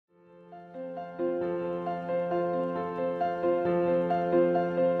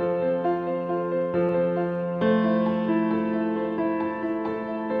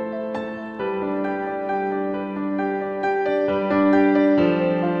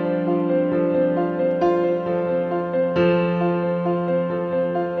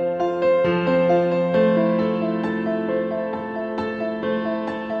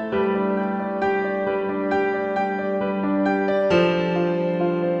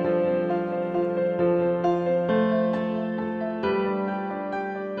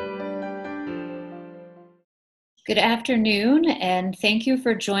Good afternoon, and thank you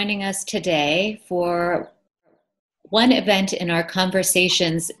for joining us today for one event in our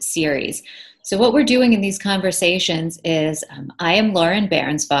Conversations series. So what we're doing in these conversations is, I am Apter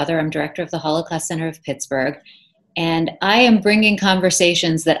Bairnsfather. I'm director of the Holocaust Center of Pittsburgh, and I am bringing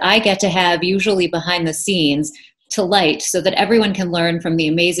conversations that I get to have usually behind the scenes to light so that everyone can learn from the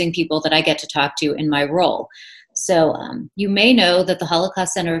amazing people that I get to talk to in my role. So you may know that the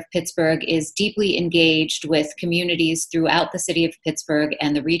Holocaust Center of Pittsburgh is deeply engaged with communities throughout the city of Pittsburgh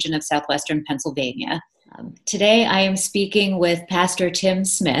and the region of southwestern Pennsylvania. Today I am speaking with Pastor Tim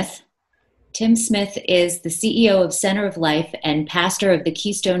Smith. Tim Smith is the CEO of Center of Life and pastor of the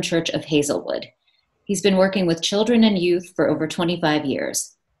Keystone Church of Hazelwood. He's been working with children and youth for over 25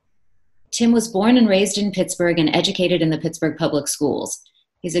 years. Tim was born and raised in Pittsburgh and educated in the Pittsburgh Public Schools.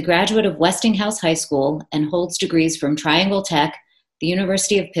 He's a graduate of Westinghouse High School and holds degrees from Triangle Tech, the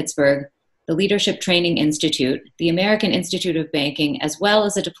University of Pittsburgh, the Leadership Training Institute, the American Institute of Banking, as well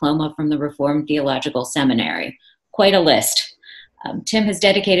as a diploma from the Reformed Theological Seminary. Quite a list. Tim has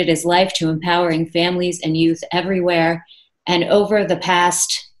dedicated his life to empowering families and youth everywhere, and over the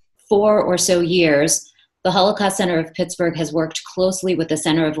past 4 or so years, the Holocaust Center of Pittsburgh has worked closely with the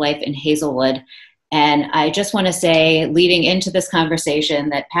Center of Life in Hazelwood. And I just want to say, leading into this conversation,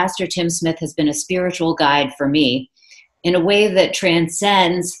 that Pastor Tim Smith has been a spiritual guide for me in a way that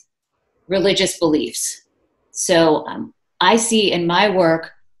transcends religious beliefs. So I see in my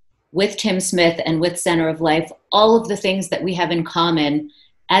work with Tim Smith and with Center of Life all of the things that we have in common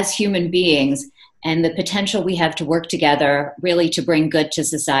as human beings and the potential we have to work together really to bring good to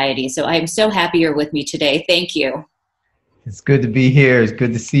society. So I'm so happy you're with me today. Thank you. It's good to be here. It's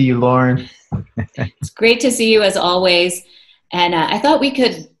good to see you, Lauren. It's great to see you as always. And I thought we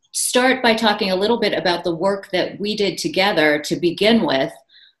could start by talking a little bit about the work that we did together to begin with.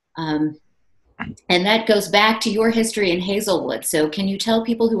 And that goes back to your history in Hazelwood. So can you tell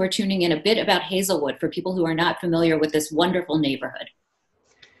people who are tuning in a bit about Hazelwood for people who are not familiar with this wonderful neighborhood?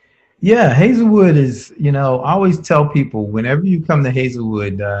 Yeah, Hazelwood is, I always tell people whenever you come to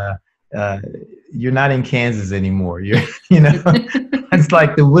Hazelwood, you're not in Kansas anymore. It's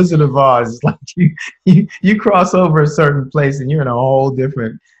like the Wizard of Oz. It's like you cross over a certain place and you're in a whole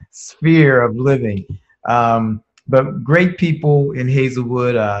different sphere of living. But great people in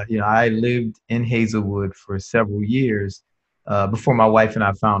Hazelwood. I lived in Hazelwood for several years before my wife and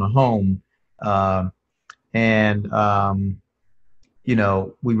I found a home.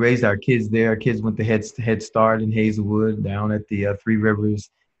 We raised our kids there. Our kids went to Head Start in Hazelwood, down at the Three Rivers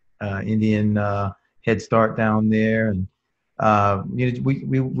Indian Head Start down there. And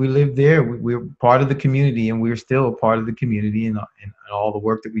we lived there. We're part of the community, and we're still a part of the community and all the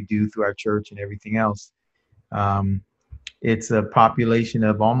work that we do through our church and everything else. It's a population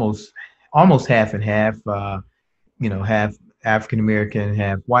of almost half and half, half African American,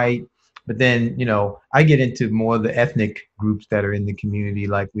 half white. But then, I get into more of the ethnic groups that are in the community.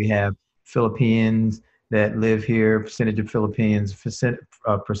 Like we have Filipinos that live here, percentage of Filipinos,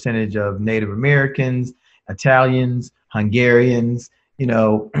 percentage of Native Americans, Italians, Hungarians. We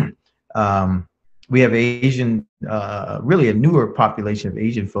have Asian, really a newer population of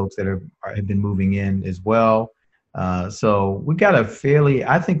Asian folks that have been moving in as well. So we got I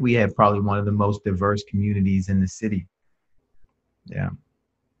think we have probably one of the most diverse communities in the city. Yeah.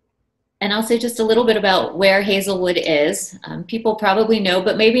 And I'll say just a little bit about where Hazelwood is. People probably know,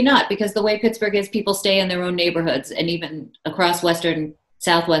 but maybe not, because the way Pittsburgh is, people stay in their own neighborhoods, and even across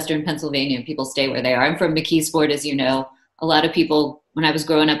southwestern Pennsylvania, people stay where they are. I'm from McKeesport, as you know. A lot of people, when I was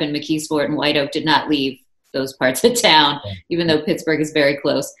growing up in McKeesport and White Oak, did not leave those parts of town, even though Pittsburgh is very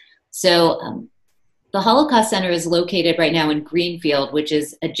close. So the Holocaust Center is located right now in Greenfield, which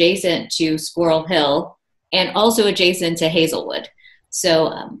is adjacent to Squirrel Hill and also adjacent to Hazelwood.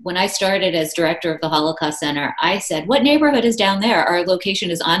 So when I started as director of the Holocaust Center, I said, what neighborhood is down there? Our location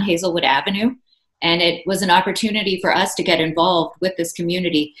is on Hazelwood Avenue, and it was an opportunity for us to get involved with this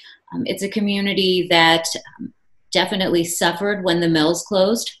community. It's a community that definitely suffered when the mills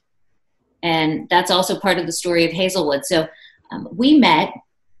closed, and that's also part of the story of Hazelwood. So we met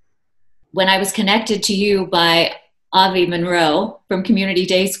when I was connected to you by Avi Monroe from Community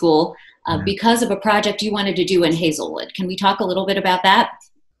Day School, because of a project you wanted to do in Hazelwood. Can we talk a little bit about that?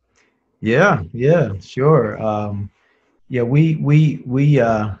 Yeah, sure. We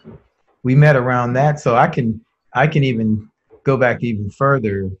met around that, so I can even go back even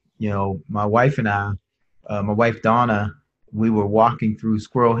further. My wife and I, my wife Donna, we were walking through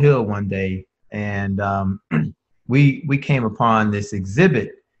Squirrel Hill one day, and we came upon this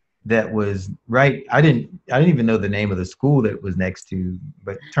exhibit that was right. I didn't even know the name of the school that it was next to,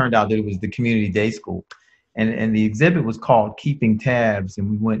 but it turned out that it was the Community Day School. And the exhibit was called Keeping Tabs. And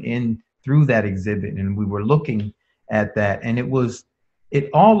we went in through that exhibit and we were looking at that. And it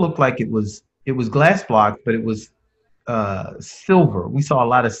all looked like it was glass block, but it was silver. We saw a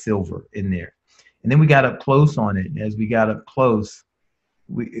lot of silver in there. And then we got up close on it. And as we got up close,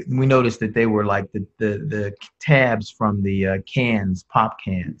 we noticed that they were like the tabs from the cans, pop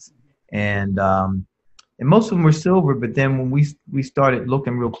cans. And most of them were silver, but then when we started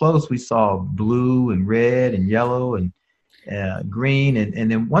looking real close, we saw blue and red and yellow and green. And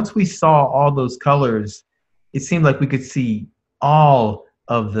then once we saw all those colors, it seemed like we could see all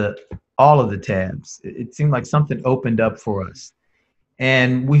of the tabs. It seemed like something opened up for us.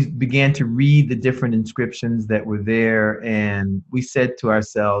 And we began to read the different inscriptions that were there. And we said to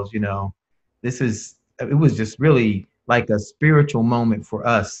ourselves, it was just really like a spiritual moment for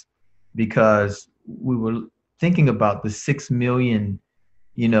us, because we were thinking about the 6 million,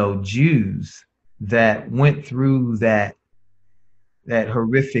 Jews that went through that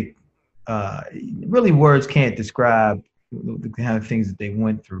horrific, really words can't describe the kind of things that they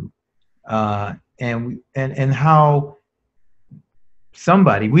went through. And how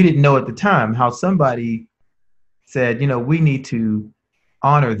somebody, we didn't know at the time, how somebody said, we need to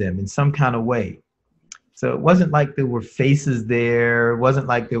honor them in some kind of way. So it wasn't like there were faces there. It wasn't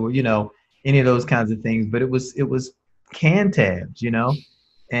like there were, any of those kinds of things, but it was can tabs,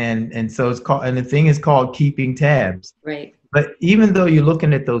 and so it's called, and the thing is called Keeping Tabs. Right. But even though you're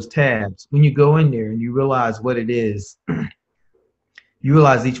looking at those tabs, when you go in there and you realize what it is, you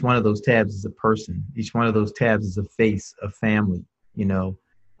realize each one of those tabs is a person. Each one of those tabs is a face, a family,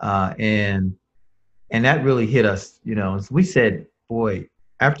 and that really hit us, So we said, boy,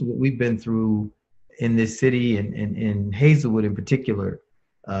 after what we've been through in this city and in Hazelwood in particular,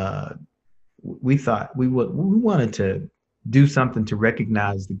 we thought we wanted to do something to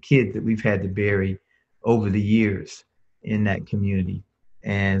recognize the kids that we've had to bury over the years in that community.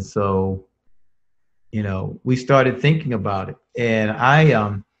 And so, we started thinking about it. And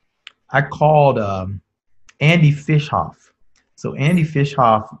I called Andy Fishhoff. So Andy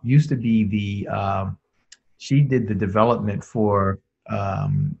Fishhoff used to be she did the development for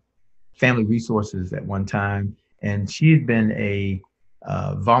Family Resources at one time. And she had been a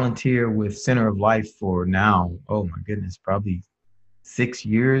volunteer with Center of Life for now, oh my goodness, probably 6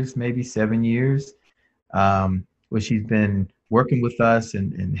 years, maybe 7 years, where she's been working with us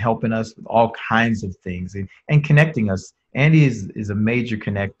and helping us with all kinds of things and connecting us. Andy is a major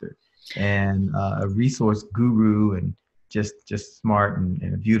connector and a resource guru and just smart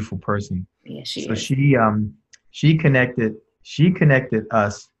and a beautiful person. Yeah, she so is. She connected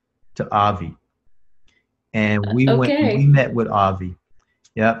us to Avi, and we went and we met with Avi.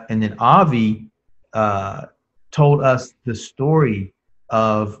 Yep. And then Avi told us the story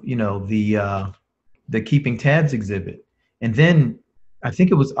of, the Keeping Tabs exhibit. And then I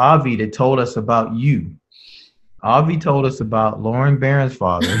think it was Avi that told us about you. Avi told us about Lauren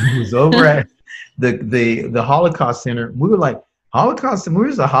Bairnsfather, who was over at the Holocaust Center. We were like, Holocaust?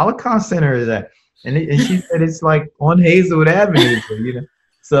 Where's the Holocaust Center is at? And she said it's like on Hazelwood Avenue,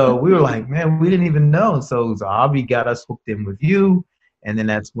 So we were like, man, we didn't even know. So Avi got us hooked in with you. And then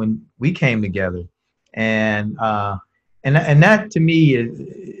that's when we came together, and that to me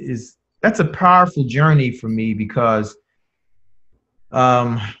is that's a powerful journey for me, because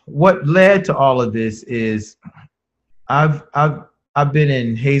what led to all of this is I've been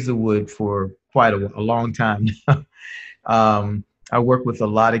in Hazelwood for quite a long time now. I work with a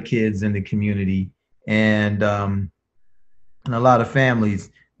lot of kids in the community and a lot of families,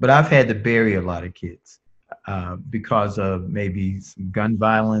 but I've had to bury a lot of kids. Because of maybe some gun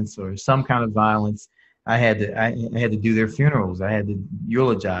violence or some kind of violence, I had to do their funerals. I had to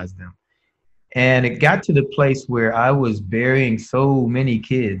eulogize them, and it got to the place where I was burying so many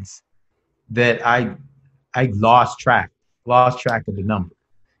kids that I lost track of the number,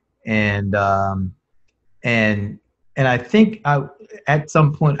 and I think at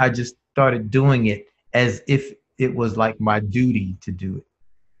some point I just started doing it as if it was like my duty to do it,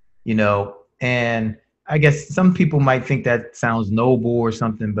 and I guess some people might think that sounds noble or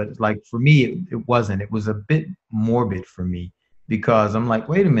something, but like for me, it wasn't. It was a bit morbid for me, because I'm like,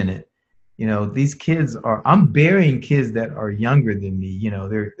 wait a minute, these kids I'm burying kids that are younger than me.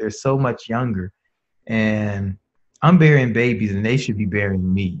 They're so much younger, and I'm burying babies and they should be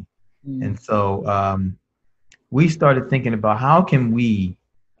burying me. Mm. And so we started thinking about how can we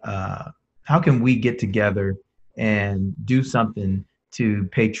get together and do something to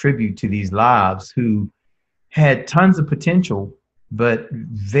pay tribute to these lives who had tons of potential, but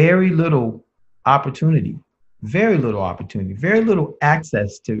very little opportunity, very little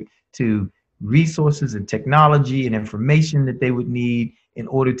access to resources and technology and information that they would need in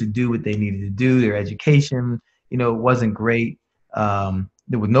order to do what they needed to do. Their education, wasn't great.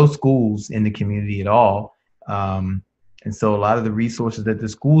 There were no schools in the community at all. And so a lot of the resources that the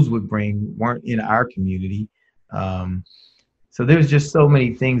schools would bring weren't in our community. So there's just so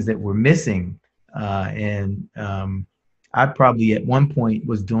many things that were missing. I probably at one point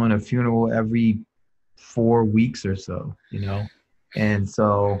was doing a funeral every 4 weeks or so, And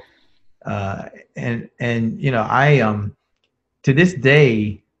so, I, to this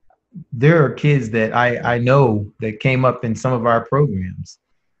day, there are kids that I know that came up in some of our programs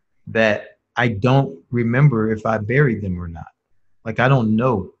that I don't remember if I buried them or not. Like, I don't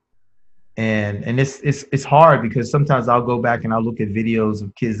know. And it's hard because sometimes I'll go back and I'll look at videos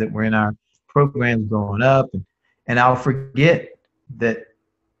of kids that were in our programs growing up, and I'll forget that,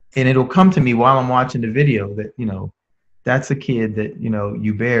 and it'll come to me while I'm watching the video that, that's a kid that,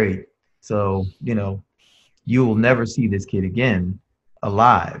 you buried. So, you will never see this kid again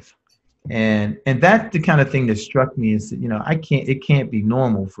alive. And that's the kind of thing that struck me is, it can't be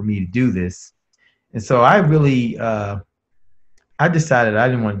normal for me to do this. And so I really, I decided I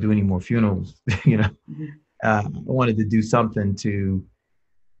didn't want to do any more funerals. I wanted to do something to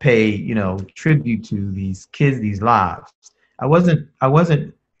pay, tribute to these kids, these lives. I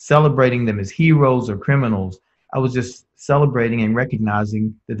wasn't celebrating them as heroes or criminals. I was just celebrating and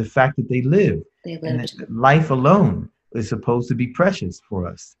recognizing that the fact that they lived. And that life alone is supposed to be precious for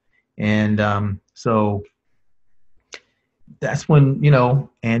us. And so that's when,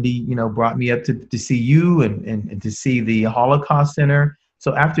 Andy, brought me up to see you and to see the Holocaust Center.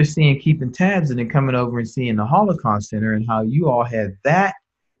 So after seeing Keeping Tabs and then coming over and seeing the Holocaust Center and how you all had that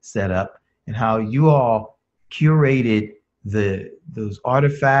set up and how you all curated those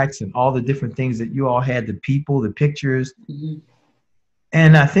artifacts and all the different things that you all had, the people, the pictures. Mm-hmm.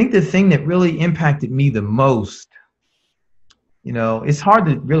 And I think the thing that really impacted me the most, it's hard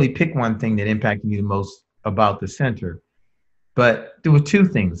to really pick one thing that impacted me the most about the center, but there were two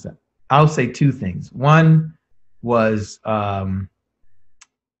things. I'll say two things. One was Sam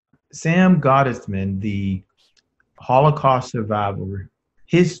Gottesman, the Holocaust survivor,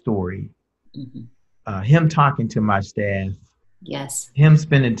 his story, mm-hmm. Him talking to my staff, yes, him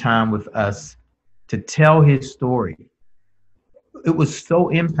spending time with us to tell his story. It was so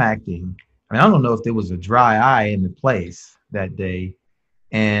impacting. I mean, I don't know if there was a dry eye in the place that day,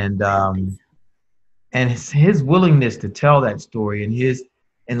 and his willingness to tell that story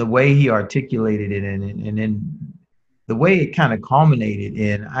and the way he articulated it and then the way it kind of culminated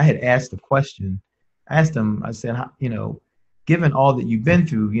in, I had asked a question. I asked him, I said, given all that you've been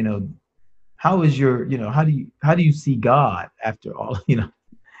through, how is your, how do you see God after all,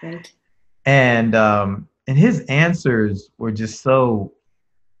 Right. And his answers were just so,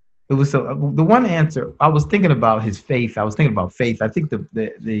 it was so, the one answer, I was thinking about his faith. I was thinking about faith. I think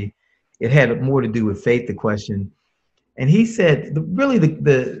it had more to do with faith, the question. And he said,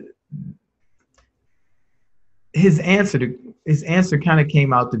 his answer kind of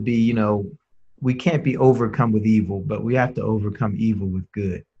came out to be, we can't be overcome with evil, but we have to overcome evil with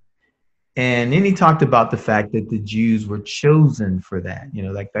good. And then he talked about the fact that the Jews were chosen for that,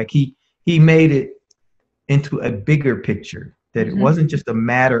 like he made it into a bigger picture, that mm-hmm. it wasn't just a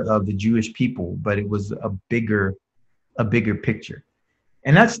matter of the Jewish people, but it was a bigger picture.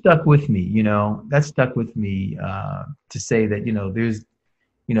 And that stuck with me, to say that, there's,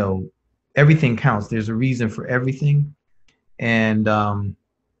 everything counts. There's a reason for everything. And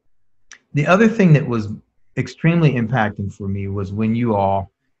the other thing that was extremely impacting for me was when you all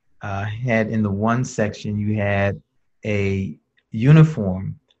had in the one section, you had a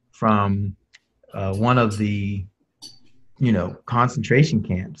uniform from one of the, concentration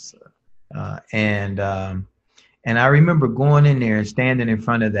camps. And I remember going in there and standing in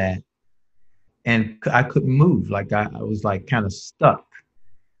front of that, and I couldn't move. Like I was like kind of stuck,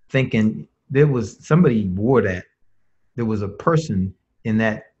 thinking there was somebody wore that. There was a person in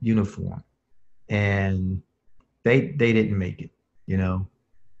that uniform, and they didn't make it,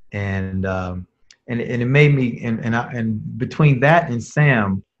 and it made me, and between that and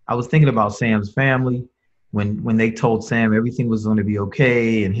Sam, I was thinking about Sam's family. When they told Sam everything was going to be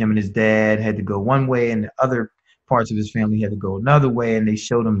okay, and him and his dad had to go one way and the other parts of his family had to go another way, and they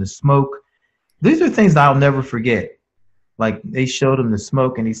showed him the smoke. These are things that I'll never forget. Like, they showed him the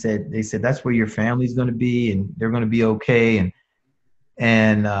smoke, and they said that's where your family's going to be, and they're going to be okay,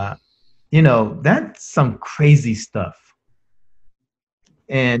 and that's some crazy stuff.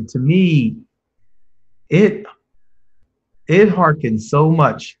 And to me, it harkens so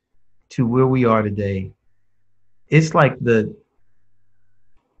much to where we are today. It's like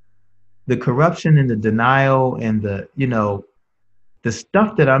the corruption and the denial and the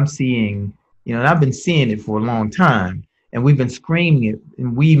stuff that I'm seeing, and I've been seeing it for a long time, and we've been screaming it,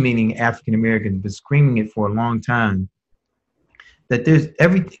 and we, meaning African Americans, been screaming it for a long time, that there's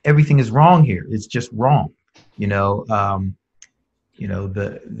everything is wrong here. It's just wrong. The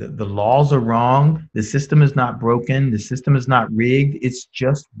laws are wrong. The system is not broken. The system is not rigged. It's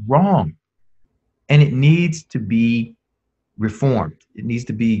just wrong. And it needs to be reformed. It needs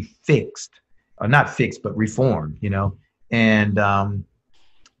to be fixed, or not fixed, but reformed, And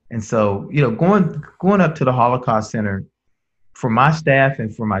so, going up to the Holocaust Center for my staff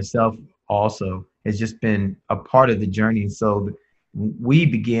and for myself also has just been a part of the journey. So we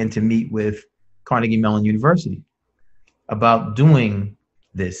began to meet with Carnegie Mellon University about doing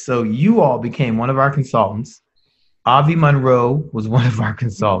this. So you all became one of our consultants. Avi Monroe was one of our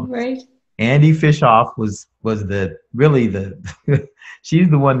consultants. Right. Andy Fishoff was she's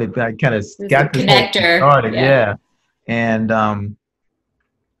the one that kind of got this connector started. Yeah. And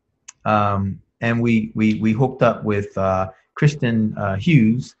we hooked up with Kristen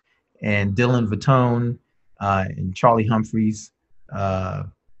Hughes and Dylan Vitone and Charlie Humphreys,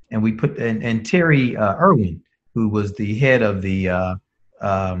 and we put and Terry Irwin, who was the head of the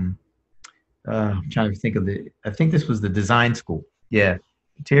I'm trying to think of I think this was the design school. Yeah.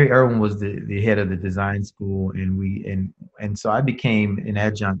 Terry Irwin was the head of the design school, and so I became an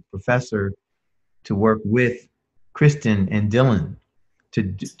adjunct professor to work with Kristen and Dylan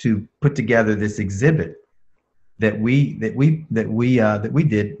to put together this exhibit that we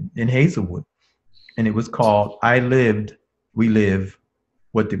did in Hazelwood, and it was called "I Lived, We Live,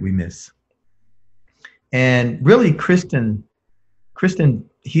 What Did We Miss?" And really, Kristen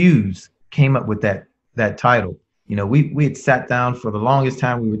Hughes came up with that title. We had sat down for the longest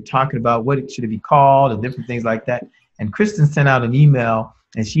time. We were talking about what it should be called and different things like that. And Kristen sent out an email,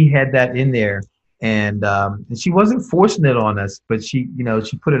 and she had that in there. And she wasn't forcing it on us, but she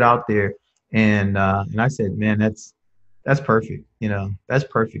put it out there. And I said, man, that's perfect. That's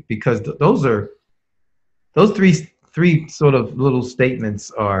perfect, because those three sort of little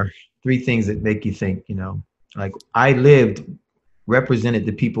statements are three things that make you think. Like I lived represented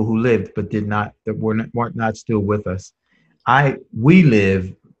the people who lived but weren't not still with us. We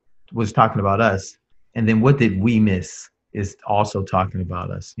live was talking about us, and then what did we miss is also talking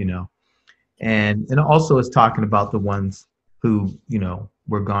about us, and also it's talking about the ones who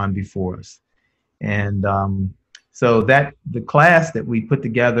were gone before us. And so that the class that we put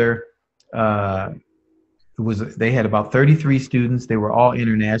together, they had about 33 students. They were all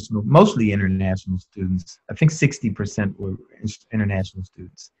international, mostly international students. I think 60% were international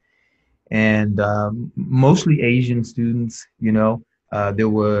students, and mostly Asian students. There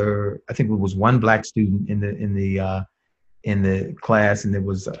were, I think it was one black student in the class, and there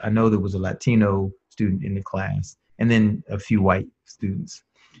was a Latino student in the class, and then a few white students,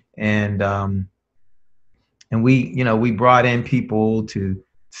 and we brought in people to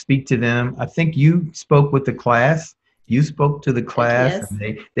speak to them. I think you spoke with the class. You spoke to the class. Yes.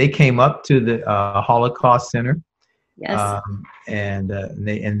 And they came up to the Holocaust Center. Yes.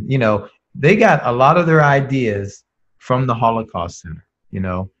 They got a lot of their ideas from the Holocaust Center,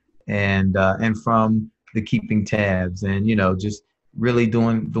 and from the keeping tabs, and just really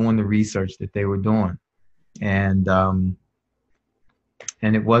doing the research that they were doing,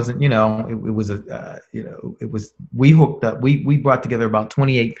 and it wasn't, we hooked up, we brought together about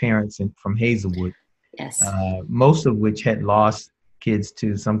 28 parents from Hazelwood, Yes. Most of which had lost kids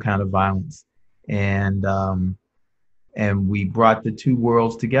to some kind of violence, and we brought the two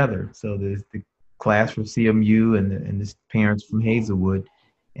worlds together. So there's the class from CMU and the parents from Hazelwood,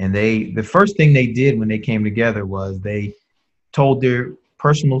 and the first thing they did when they came together was they told their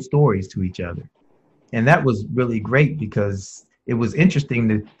personal stories to each other, and that was really great because it was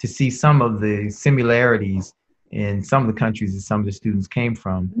interesting to see some of the similarities in some of the countries that some of the students came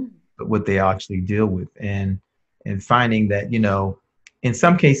from, but what they actually deal with, and finding that, in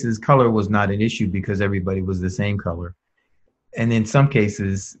some cases, color was not an issue because everybody was the same color. And in some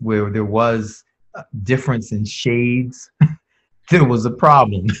cases where there was a difference in shades, there was a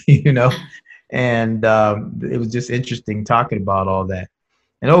problem, and it was just interesting talking about all that.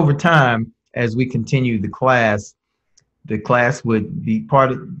 And over time, as we continued the class would be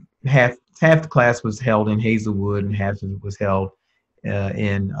half the class was held in Hazelwood and half of it was held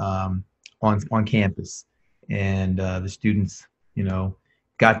on campus. And the students,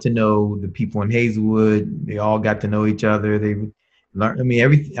 got to know the people in Hazelwood. They all got to know each other. They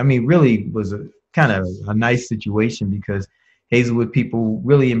learned, really was a kind of a nice situation because Hazelwood people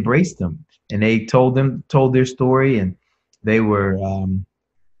really embraced them, and they told their story, and they were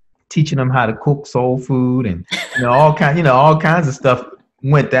teaching them how to cook soul food, and all kinds of stuff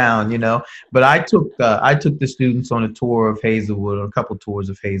went down. But I took the students on a tour of Hazelwood, or a couple tours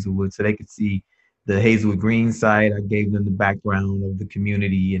of Hazelwood, so they could see the Hazelwood Green site. I gave them the background of the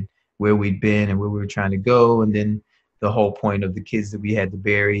community and where we'd been and where we were trying to go, and then the whole point of the kids that we had to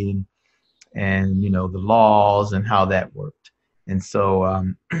bury, and the laws and how that worked. And so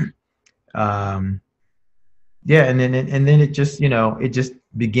yeah, and then it just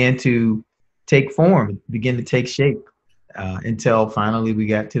began to take form, begin to take shape, until finally we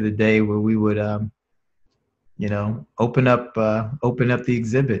got to the day where we would open up the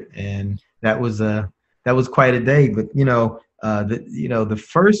exhibit. And that was quite a day. But the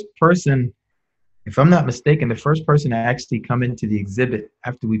first person, if I'm not mistaken, the first person to actually come into the exhibit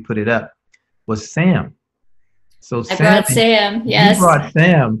after we put it up was Sam. So I brought Sam. Yes. You brought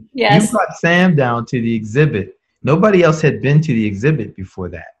Sam. Yes. You brought Sam down to the exhibit. Nobody else had been to the exhibit before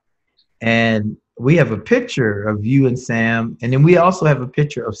that. And we have a picture of you and Sam. And then we also have a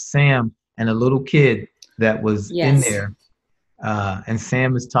picture of Sam and a little kid that was in there. And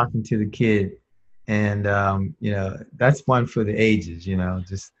Sam is talking to the kid. And, that's one for the ages,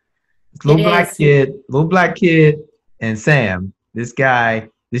 just little black kid and Sam, this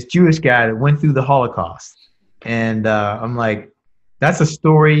Jewish guy that went through the Holocaust. And I'm like, that's a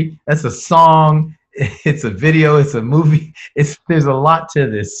story, that's a song, it's a video, it's a movie. There's a lot to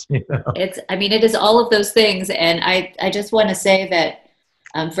this. It is all of those things. And I just want to say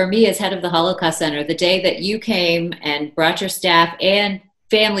that for me as head of the Holocaust Center, the day that you came and brought your staff and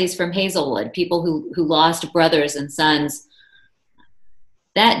families from Hazelwood, people who lost brothers and sons,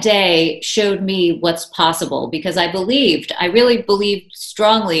 that day showed me what's possible, because I really believed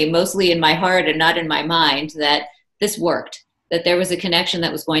strongly, mostly in my heart and not in my mind, that this worked, that there was a connection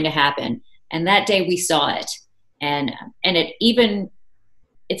that was going to happen. And that day we saw it. And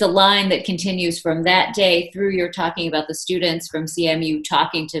it's a line that continues from that day through. You're talking about the students from CMU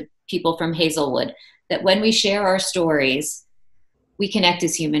talking to people from Hazelwood, that when we share our stories, we connect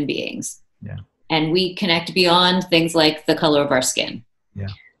as human beings. Yeah. And we connect beyond things like the color of our skin. Yeah.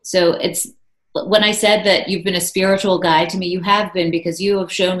 So when I said that you've been a spiritual guide to me, you have been, because you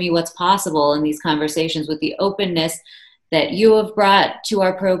have shown me what's possible in these conversations, with the openness that you have brought to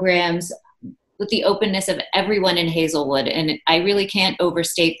our programs, with the openness of everyone in Hazelwood. And I really can't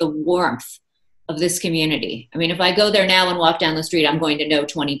overstate the warmth of this community. I mean, if I go there now and walk down the street, I'm going to know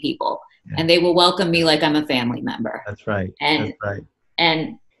 20 people, and they will welcome me like I'm a family member. That's right. And, that's right.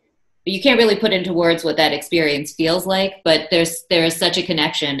 And you can't really put into words what that experience feels like, but there is such a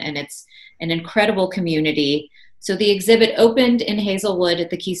connection, and it's an incredible community. So the exhibit opened in Hazelwood at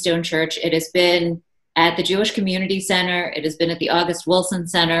the Keystone Church. It has been at the Jewish Community Center. It has been at the August Wilson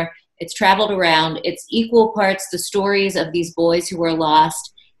Center. It's traveled around. It's equal parts the stories of these boys who were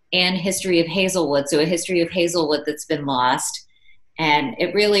lost and history of Hazelwood. So a history of Hazelwood that's been lost. And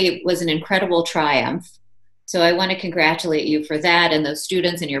it really was an incredible triumph. So I want to congratulate you for that, and those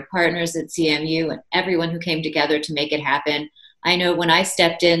students and your partners at CMU and everyone who came together to make it happen. I know when I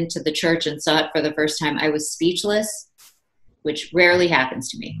stepped into the church and saw it for the first time, I was speechless, which rarely happens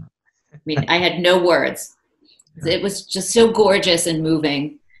to me. I mean, I had no words. It was just so gorgeous and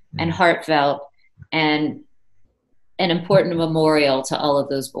moving and heartfelt, and an important memorial to all of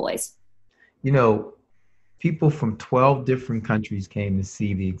those boys. People from 12 different countries came to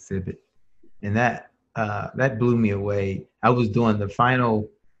see the exhibit, and that blew me away. I was doing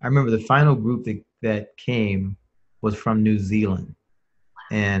I remember the final group that came was from New Zealand.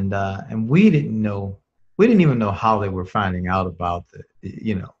 And we didn't even know how they were finding out about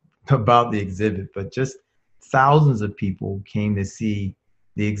the exhibit, but just thousands of people came to see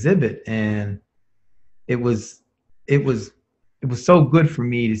the exhibit. And it was so good for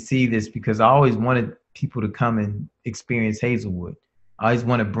me to see this, because I always wanted people to come and experience Hazelwood. I always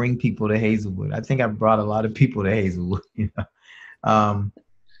want to bring people to Hazelwood. I think I've brought a lot of people to Hazelwood,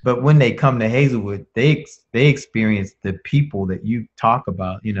 but when they come to Hazelwood, they experience the people that you talk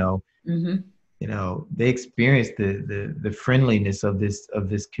about, Mm-hmm. They experience the friendliness of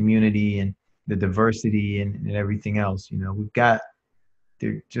this community and the diversity and everything else.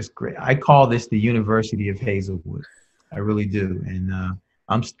 They're just great. I call this the University of Hazelwood. I really do. And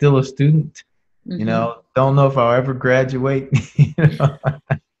I'm still a student. Mm-hmm. Don't know if I'll ever graduate,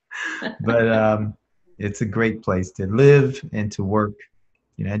 but it's a great place to live and to work,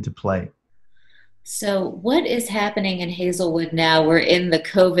 and to play. So what is happening in Hazelwood now? We're in the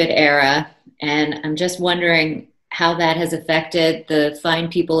COVID era, and I'm just wondering how that has affected the fine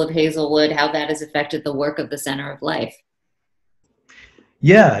people of Hazelwood, how that has affected the work of the Center of Life.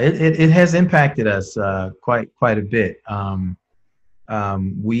 Yeah, it has impacted us quite a bit.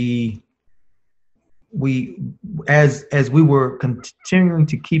 we as we were continuing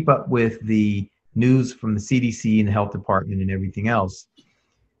to keep up with the news from the CDC and the health department and everything else,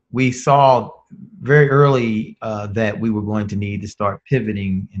 we saw very early that we were going to need to start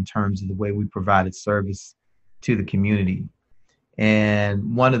pivoting in terms of the way we provided service to the community.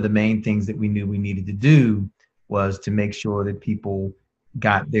 And one of the main things that we knew we needed to do was to make sure that people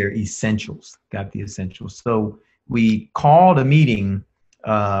got the essentials. So we called a meeting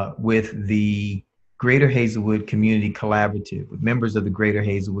with the Greater Hazelwood Community Collaborative, with members of the Greater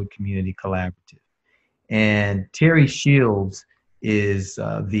Hazelwood Community Collaborative. And Terry Shields is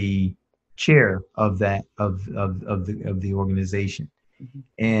the chair of that of the organization. Mm-hmm.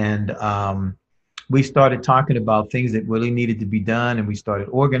 And we started talking about things that really needed to be done, and we started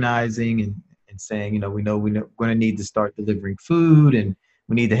organizing and saying, we know we're going to need to start delivering food, and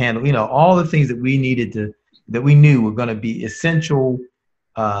we need to handle, all the things that we knew were going to be essential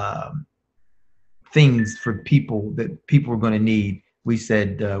things for people that people were going to need. We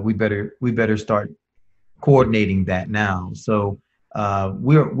said we better start coordinating that now. So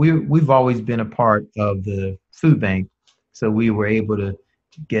we've always been a part of the food bank, so we were able to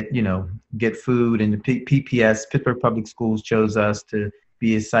get food, and the PPS, Pittsburgh Public Schools, chose us to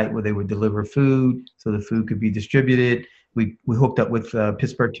be a site where they would deliver food, so the food could be distributed. We hooked up with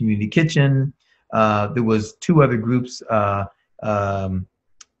Pittsburgh Community Kitchen. There was two other groups,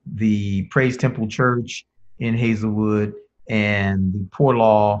 the Praise Temple Church in Hazelwood and the Poor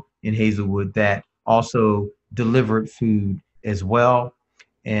Law in Hazelwood, that also delivered food as well.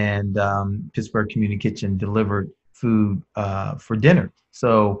 And Pittsburgh Community Kitchen delivered food for dinner.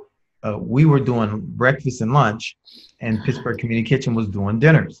 So we were doing breakfast and lunch, and Pittsburgh Community Kitchen was doing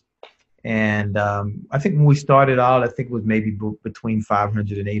dinners. And I think when we started out, I think it was maybe between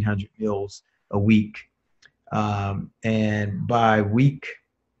 500 and 800 meals a week. And by week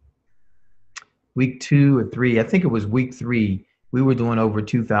 2 or 3, I think it was week 3, we were doing over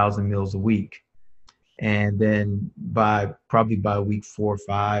 2,000 meals a week. And then probably by week 4 or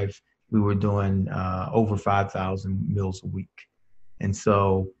 5, we were doing over 5,000 meals a week. And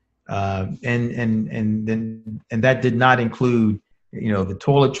so, and that did not include, the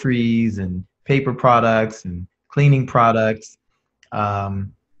toiletries and paper products and cleaning products,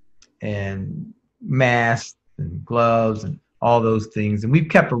 and masks and gloves and all those things. And we've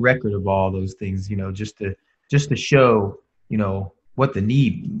kept a record of all those things, just to show, what the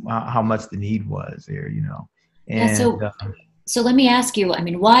need, how much the need was there, And, yeah, so let me ask you,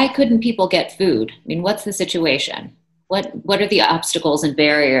 why couldn't people get food? What's the situation? What are the obstacles and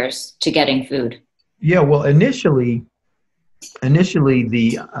barriers to getting food? Yeah, well, initially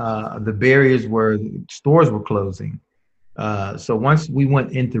the barriers were stores were closing. So once we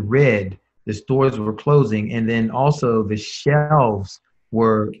went into red, the stores were closing, and then also the shelves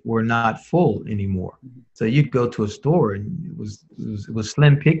were not full anymore. So you'd go to a store and it was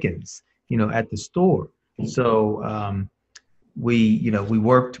slim pickings, at the store. So we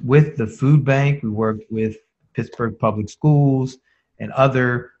worked with the food bank, we worked with Pittsburgh Public Schools and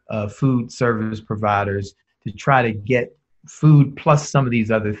other food service providers to try to get food plus some of these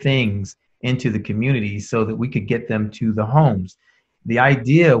other things into the community so that we could get them to the homes. The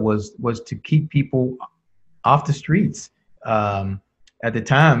idea was to keep people off the streets. At the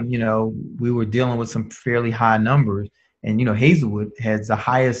time, we were dealing with some fairly high numbers, and Hazelwood has the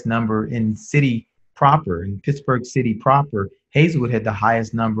highest number in city proper, in Pittsburgh City proper. Hazelwood had the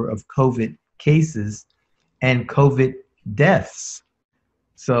highest number of COVID cases and COVID deaths.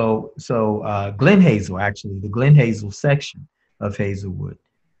 So Glen Hazel, actually, the Glen Hazel section of Hazelwood.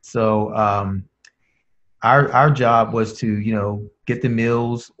 So our job was to, get the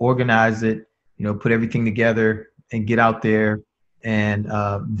meals, organize it, put everything together and get out there and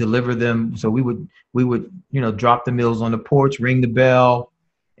deliver them. So we would drop the meals on the porch, ring the bell,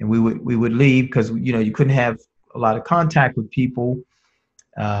 and we would leave because, you couldn't have a lot of contact with people.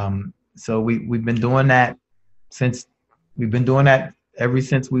 So we've been doing that ever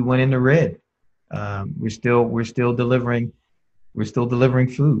since we went into red. We're still delivering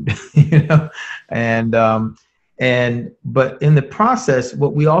food, but in the process,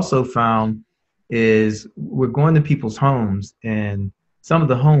 what we also found is we're going to people's homes, and some of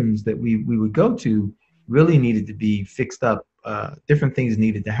the homes that we would go to really needed to be fixed up. Different things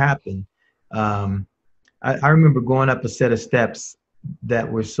needed to happen. I remember going up a set of steps that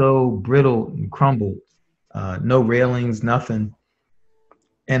were so brittle and crumbled, no railings, nothing.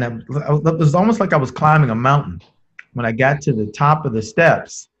 And it was almost like I was climbing a mountain. When I got to the top of the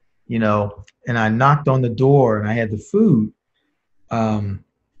steps, and I knocked on the door and I had the food,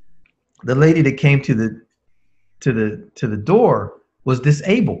 the lady that came to the door was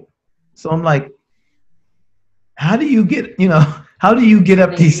disabled. So I'm like, how do you get, how do you get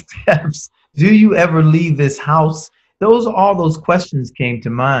up these steps? Do you ever leave this house? All those questions came to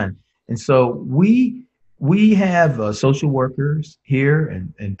mind. And so we have social workers here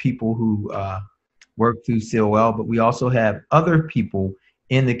and people who work through COL, but we also have other people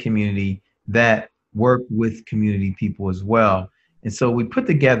in the community that work with community people as well. And so we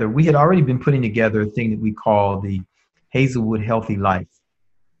had already been putting together a thing that we call the Hazelwood Healthy Life.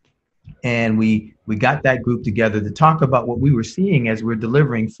 And we got that group together to talk about what we were seeing as we're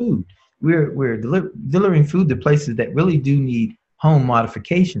delivering food. We're delivering food to places that really do need home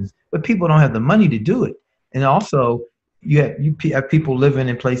modifications, but people don't have the money to do it. And also, you have people living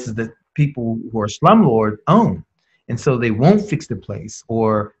in places that people who are slumlord own, and so they won't fix the place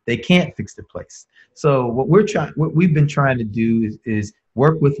or they can't fix the place. So what we've been trying to do is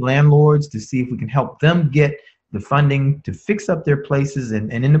work with landlords to see if we can help them get the funding to fix up their places,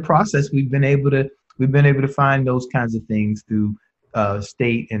 and in the process, we've been able to find those kinds of things through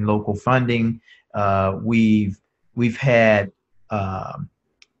state and local funding. We've had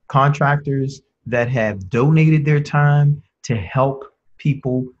contractors that have donated their time to help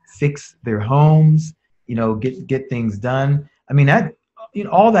people fix their homes, get things done. I mean,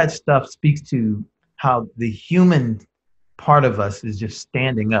 all that stuff speaks to how the human part of us is just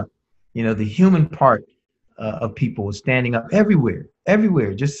standing up. The human part of people is standing up everywhere.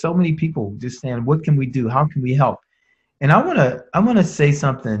 Just so many people just saying, what can we do? How can we help? And I want to say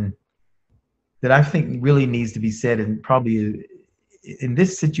something that I think really needs to be said, and probably in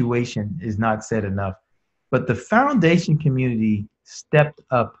this situation is not said enough. But the foundation community stepped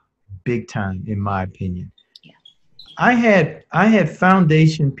up big time, in my opinion. Yeah. I had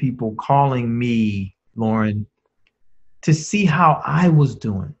foundation people calling me, Lauren, to see how I was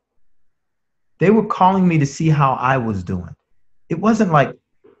doing. They were calling me to see how I was doing. It wasn't like,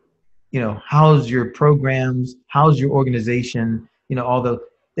 how's your programs? How's your organization?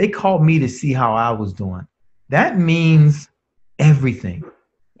 They called me to see how I was doing. That means everything.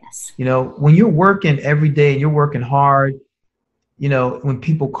 Yes. When you're working every day and you're working hard, when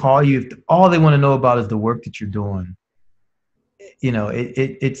people call you, if all they want to know about is the work that you're doing,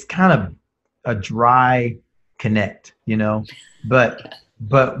 it's kind of a dry connect,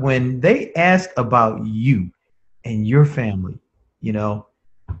 but when they ask about you and your family,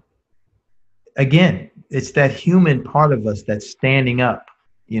 again, it's that human part of us that's standing up,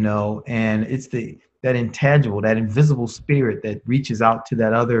 and it's that intangible, that invisible spirit that reaches out to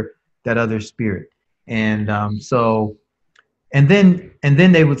that other spirit. And and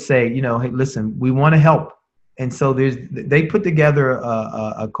then they would say, hey, listen, we want to help. And so they put together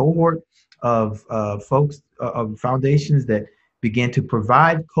a cohort of folks, of foundations that began to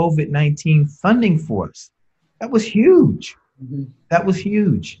provide COVID-19 funding for us. That was huge. Mm-hmm. That was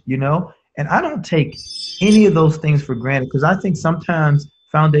huge, and I don't take any of those things for granted, because I think sometimes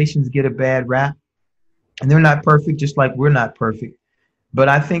foundations get a bad rap, and they're not perfect, just like we're not perfect. But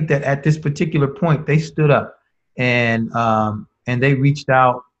I think that at this particular point, they stood up and they reached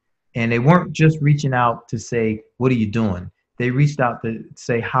out, and they weren't just reaching out to say, what are you doing? They reached out to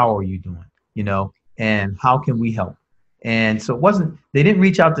say, how are you doing? And how can we help? And so they didn't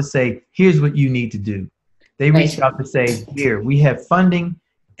reach out to say, here's what you need to do. They reached out to say, here, we have funding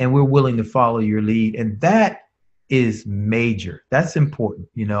and we're willing to follow your lead. And that is major. That's important,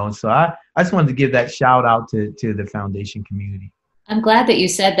 And so I just wanted to give that shout out to the foundation community. I'm glad that you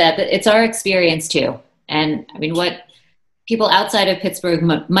said that, but it's our experience too. And I mean, what people outside of Pittsburgh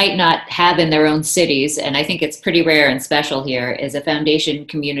might not have in their own cities, and I think it's pretty rare and special here, is a foundation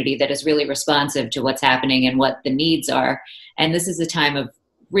community that is really responsive to what's happening and what the needs are. And this is a time of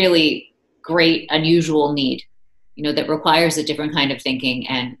really great, unusual need, that requires a different kind of thinking.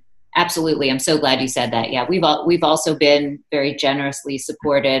 And absolutely, I'm so glad you said that. Yeah, we've also been very generously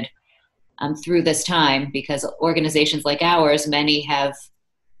supported through this time, because organizations like ours, many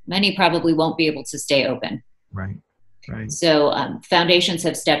probably won't be able to stay open. Right. Right. So foundations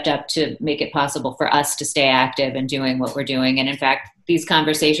have stepped up to make it possible for us to stay active and doing what we're doing. And in fact, these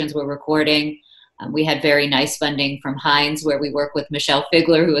conversations we're recording, we had very nice funding from Heinz, where we work with Michelle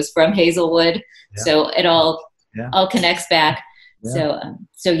Figler, who is from Hazelwood. Yeah. So it all connects back. Yeah.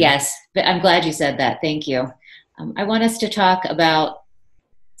 So yes, I'm glad you said that. Thank you. I want us to talk about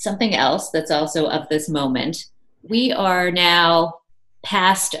something else that's also of this moment. We are now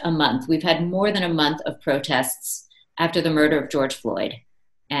past a month. We've had more than a month of protests after the murder of George Floyd,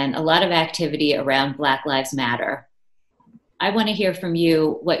 and a lot of activity around Black Lives Matter. I want to hear from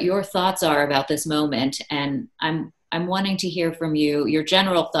you what your thoughts are about this moment, and I'm wanting to hear from you your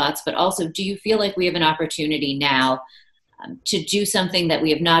general thoughts, but also, do you feel like we have an opportunity now to do something that we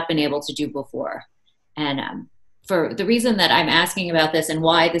have not been able to do before. And for the reason that I'm asking about this and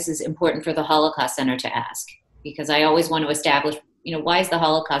why this is important for the Holocaust Center to ask, because I always want to establish, why is the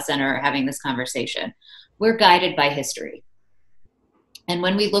Holocaust Center having this conversation? We're guided by history. And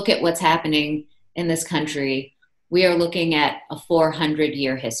when we look at what's happening in this country, we are looking at a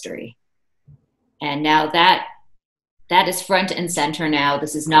 400-year history. And now that is front and center now.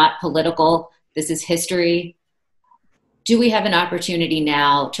 This is not political. This is history. Do we have an opportunity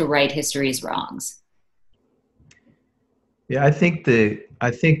now to right history's wrongs? Yeah, I think in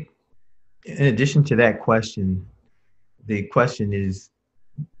addition to that question, the question is,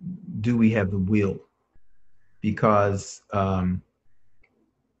 do we have the will? Because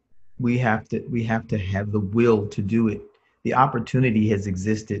we have to have the will to do it. The opportunity has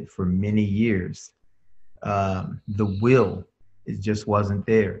existed for many years. The will, it just wasn't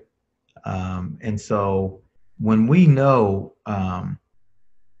there. And so when we know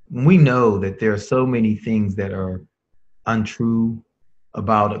that there are so many things that are untrue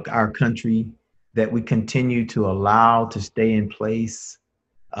about our country that we continue to allow to stay in place,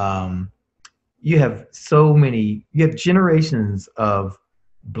 you have generations of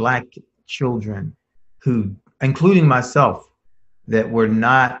Black children who, including myself, that were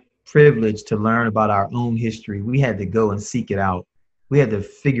not privileged to learn about our own history. We had to go and seek it out. We had to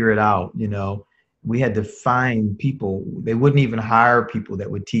figure it out. We had to find people. They wouldn't even hire people that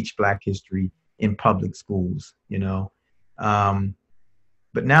would teach Black history in public schools,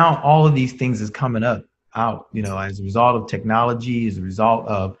 but now all of these things is coming out, as a result of technology, as a result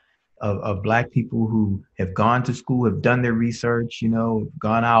of Black people who have gone to school, have done their research,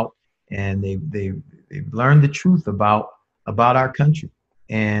 gone out and they've learned the truth about our country.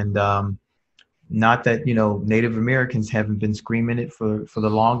 And not that, Native Americans haven't been screaming it for the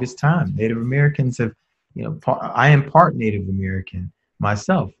longest time. Native Americans have, I am part Native American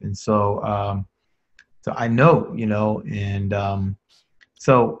myself. And so, so I know, and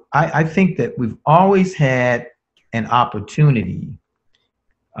so I think that we've always had an opportunity,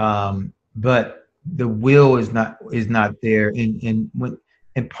 but the will is not there.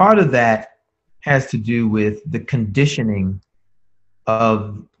 And part of that has to do with the conditioning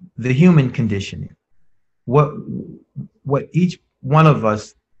of the human conditioning. What each one of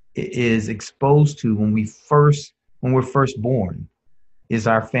us is exposed to when we're first born is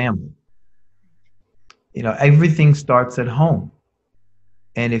our family. Everything starts at home.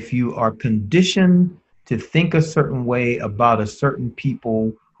 And if you are conditioned to think a certain way about a certain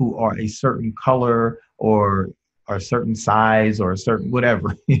people who are a certain color or a certain size or a certain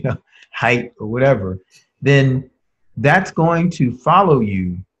whatever, height or whatever, then that's going to follow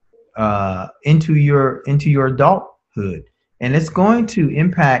you into your adulthood, and it's going to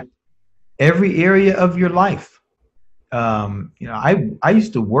impact every area of your life. I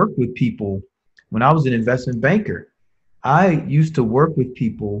used to work with people when I was an investment banker. I used to work with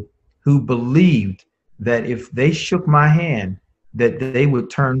people who believed that if they shook my hand, that they would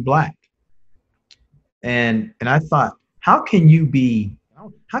turn Black. And I thought, how can you be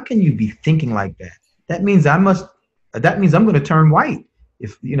thinking like that? That means I'm going to turn white.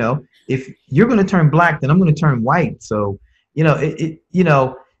 If you're going to turn Black, then I'm going to turn white. So, you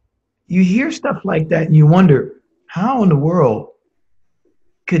hear stuff like that and you wonder, how in the world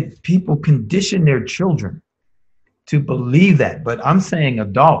could people condition their children to believe that? But I'm saying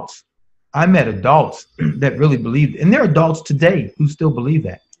adults. I met adults that really believed, and there are adults today who still believe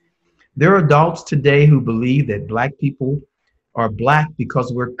that. There are adults today who believe that Black people are Black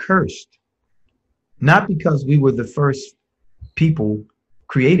because we're cursed, not because we were the first people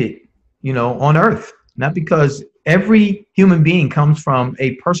created, on earth, not because every human being comes from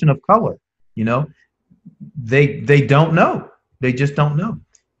a person of color. They don't know. They just don't know.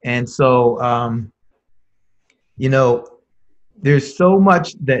 And so, there's so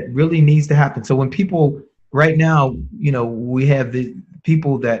much that really needs to happen. So when people right now, we have the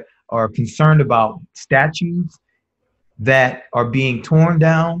people that are concerned about statues that are being torn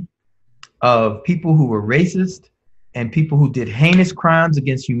down of people who were racist and people who did heinous crimes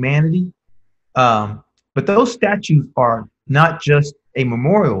against humanity. But those statues are not just a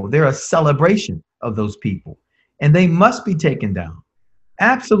memorial, they're a celebration of those people. And they must be taken down.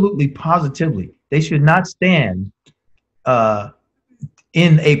 Absolutely, positively. They should not stand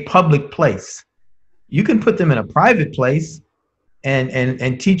in a public place. You can put them in a private place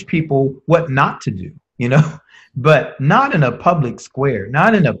and teach people what not to do, but not in a public square,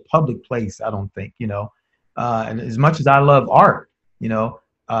 not in a public place, I don't think, and as much as I love art,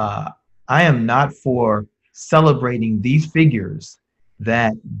 I am not for celebrating these figures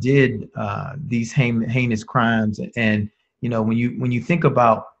that did these heinous crimes and You know, when you think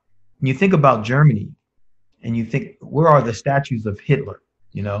about Germany, and you think, where are the statues of Hitler?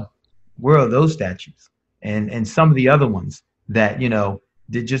 You know, where are those statues? And some of the other ones that, you know,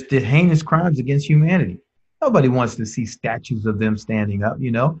 did heinous crimes against humanity. Nobody wants to see statues of them standing up, you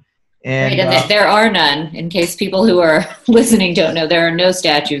know. Right, And and there are none. In case people who are listening don't know, there are no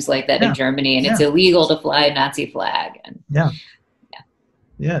statues like that in yeah, Germany, and it's yeah, illegal to fly a Nazi flag. And yeah, yeah,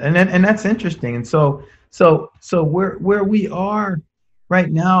 yeah, and that's interesting. And so where we are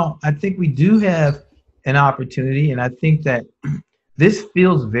right now, I think we do have an opportunity, and I think that this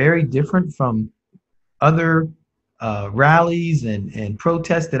feels very different from other rallies and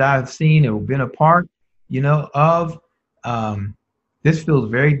protests that I've seen or been a part, you know, of. Um, this feels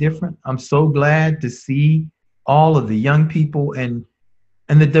very different. I'm so glad to see all of the young people and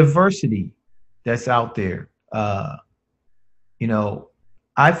the diversity that's out there. You know,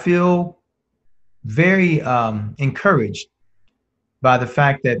 I feel very encouraged by the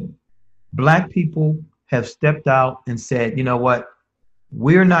fact that Black people have stepped out and said, you know what,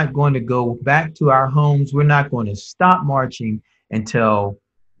 we're not going to go back to our homes. We're not going to stop marching until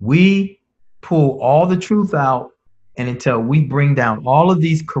we pull all the truth out and until we bring down all of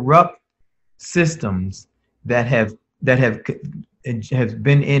these corrupt systems that have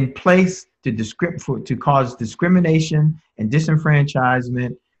been in place to cause discrimination and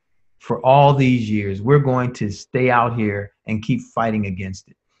disenfranchisement for all these years. We're going to stay out here and keep fighting against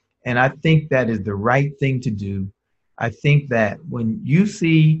it. And I think that is the right thing to do. I think that when you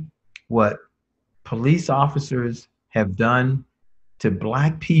see what police officers have done to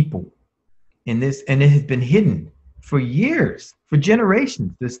Black people in this, and it has been hidden for years, for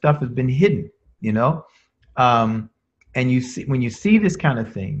generations, this stuff has been hidden, you know? And you see, when you see this kind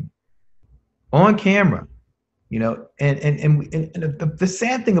of thing on camera, you know, and the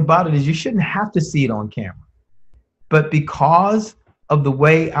sad thing about it is you shouldn't have to see it on camera. But because of the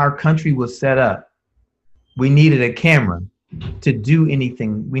way our country was set up, we needed a camera to do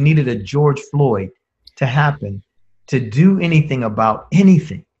anything. We needed a George Floyd to happen to do anything about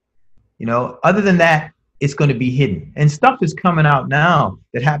anything. You know, other than that, it's going to be hidden. And stuff is coming out now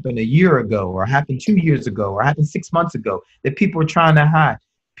that happened a year ago or happened 2 years ago or happened 6 months ago that people are trying to hide.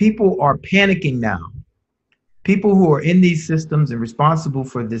 People are panicking now. People who are in these systems and responsible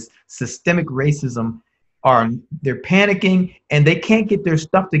for this systemic racism they're panicking, and they can't get their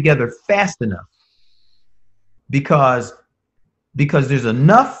stuff together fast enough because there's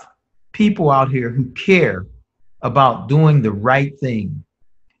enough people out here who care about doing the right thing.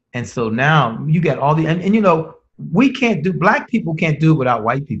 And so now you got all and you know, Black people can't do it without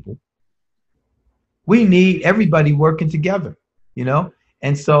white people. We need everybody working together, you know?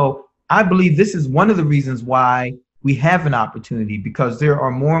 And so I believe this is one of the reasons why we have an opportunity, because there are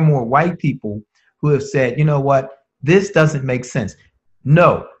more and more white people who have said, you know what, this doesn't make sense.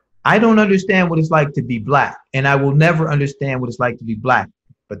 No, I don't understand what it's like to be Black, and I will never understand what it's like to be Black,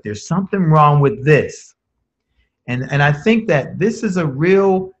 but there's something wrong with this. And I think that this is a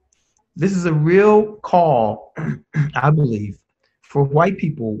real call, I believe, for white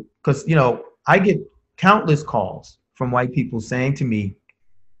people, because, you know, I get countless calls from white people saying to me,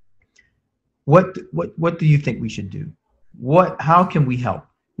 what do you think we should do? How can we help?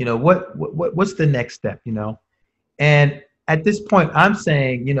 You know, what's the next step, you know? And at this point, I'm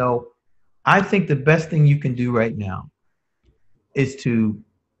saying, you know, I think the best thing you can do right now is to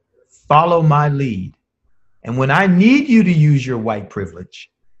follow my lead. And when I need you to use your white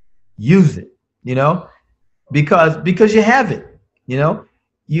privilege, use it, you know, because you have it, you know,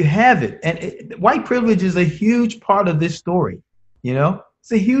 you have it. And white privilege is a huge part of this story, you know,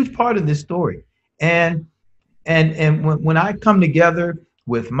 it's a huge part of this story. And when I come together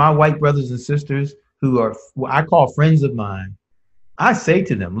with my white brothers and sisters who are, I call friends of mine, I say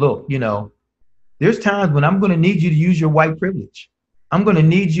to them, look, you know, there's times when I'm going to need you to use your white privilege. I'm going to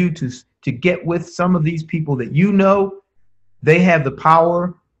need you to get with some of these people that, you know, they have the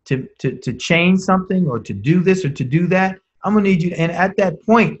power to change something or to do this or to do that. I'm going to need you. And at that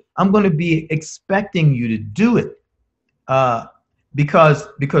point, I'm going to be expecting you to do it.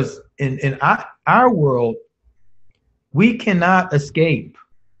 Because in our world, we cannot escape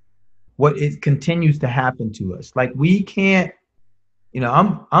what it continues to happen to us. Like, we can't, you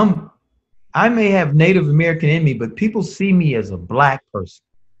know, I may have Native American in me, but people see me as a Black person,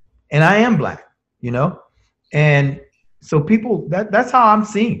 and I am Black, you know, and so people, that's how I'm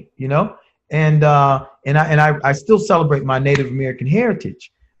seen, you know, and I still celebrate my Native American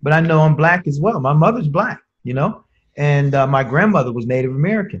heritage, but I know I'm Black as well. My mother's Black, you know, and my grandmother was Native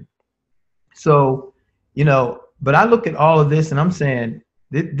American. So, you know, but I look at all of this and I'm saying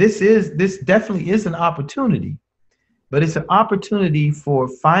this definitely is an opportunity but it's an opportunity for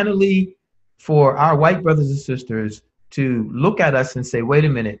finally for our white brothers and sisters to look at us and say, wait a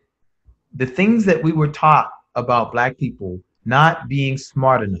minute, the things that we were taught about Black people not being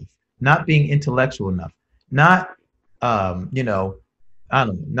smart enough, not being intellectual enough, not, you know, I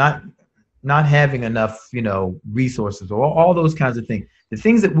don't know, not having enough, you know, resources or all those kinds of things. The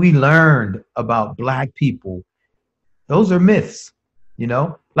things that we learned about Black people, those are myths, you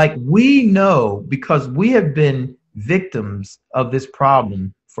know, like we know because we have been victims of this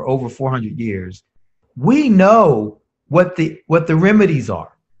problem for over 400 years. We know what the remedies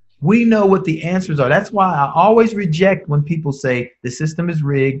are. We know what the answers are. That's why I always reject when people say the system is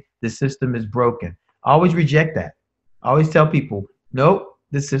rigged, the system is broken. I always reject that. I always tell people, nope,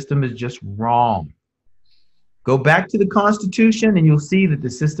 the system is just wrong. Go back to the Constitution and you'll see that the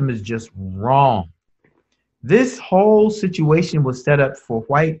system is just wrong. This whole situation was set up for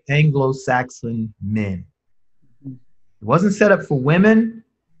white Anglo-Saxon men. It wasn't set up for women.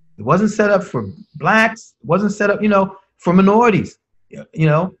 It wasn't set up for Blacks. It wasn't set up, you know, for minorities, you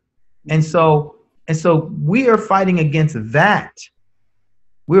know. And so we are fighting against that.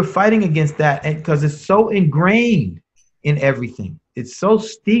 We're fighting against that because it's so ingrained in everything. It's so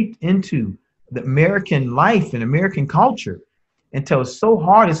steeped into the American life and American culture until it's so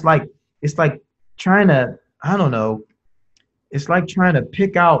hard. It's like trying to, I don't know, it's like trying to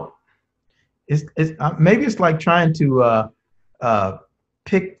pick out, maybe it's like trying to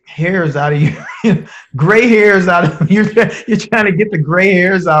pick hairs out of you, gray hairs out of you. You're trying to get the gray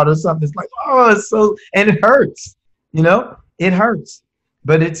hairs out or something. It's like, oh, it's so, and it hurts, you know, it hurts.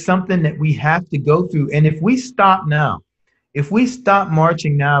 But it's something that we have to go through. And if we stop now, if we stop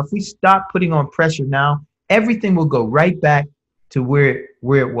marching now, if we stop putting on pressure now, everything will go right back to where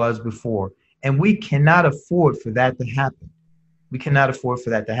it was before. And we cannot afford for that to happen. We cannot afford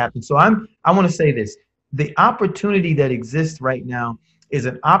for that to happen. So I want to say this. The opportunity that exists right now is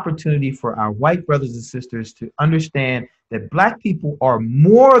an opportunity for our white brothers and sisters to understand that Black people are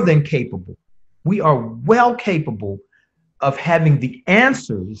more than capable. We are well capable of having the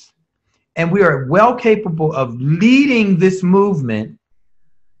answers, and we are well capable of leading this movement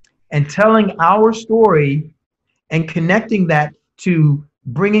and telling our story and connecting that to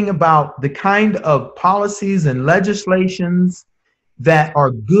bringing about the kind of policies and legislations that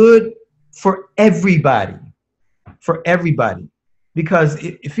are good for everybody, Because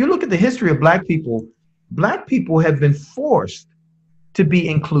if you look at the history of Black people have been forced to be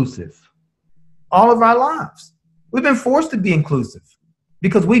inclusive all of our lives. We've been forced to be inclusive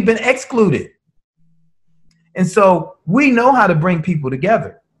because we've been excluded. And so we know how to bring people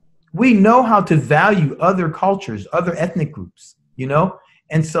together. We know how to value other cultures, other ethnic groups, you know?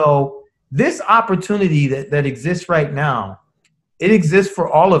 And so this opportunity that exists right now, it exists for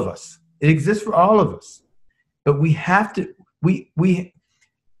all of us. It exists for all of us. But we have to, we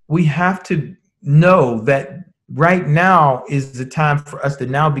have to know that right now is the time for us to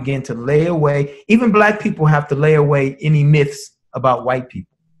now begin to lay away. Even Black people have to lay away any myths about white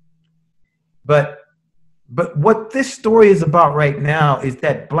people. But what this story is about right now is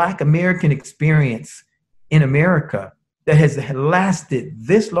that Black American experience in America that has lasted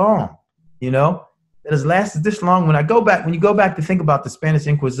this long, you know, that has lasted this long. When you go back to think about the Spanish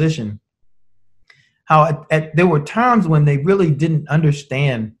Inquisition, how there were times when they really didn't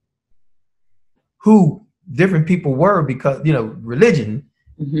understand who different people were because, you know, religion.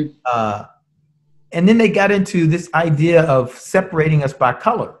 Mm-hmm. And then they got into this idea of separating us by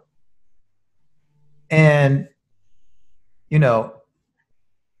color. And, you know,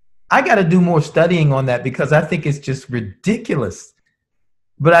 I got to do more studying on that because I think it's just ridiculous.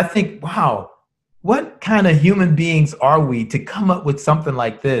 But I think, wow, what kind of human beings are we to come up with something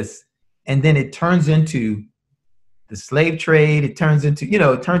like this? And then it turns into the slave trade. It turns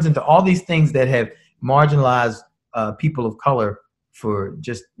into all these things that have marginalized people of color for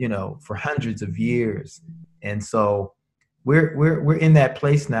just, you know, for hundreds of years. And so we're in that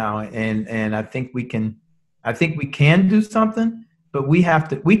place now. And I think we can do something, but we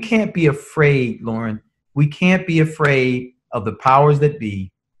can't be afraid, Lauren. We can't be afraid of the powers that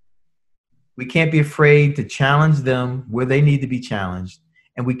be. We can't be afraid to challenge them where they need to be challenged.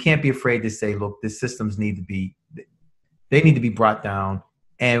 And we can't be afraid to say, look, the systems need to be brought down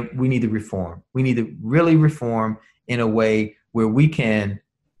and we need to reform. We need to really reform in a way where we can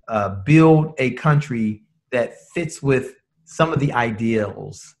build a country that fits with some of the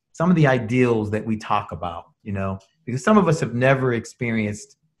ideals that we talk about, you know, because some of us have never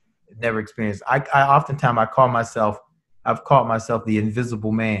experienced. Oftentimes I've called myself the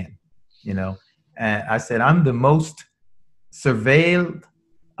invisible man, you know, and I said, I'm the most surveilled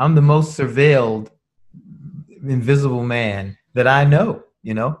invisible man that I know,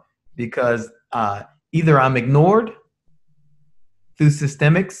 because either I'm ignored through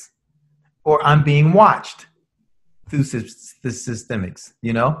systemics or I'm being watched through the systemics,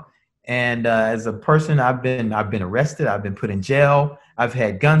 And as a person, I've been arrested. I've been put in jail. I've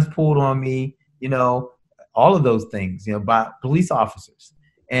had guns pulled on me, all of those things, by police officers.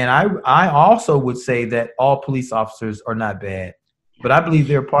 And I also would say that all police officers are not bad, but I believe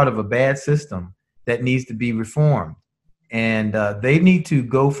they're part of a bad system that needs to be reformed. And they need to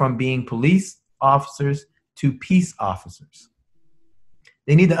go from being police officers to peace officers.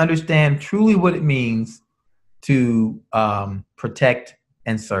 They need to understand truly what it means to protect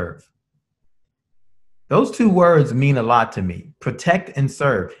and serve. Those two words mean a lot to me, protect and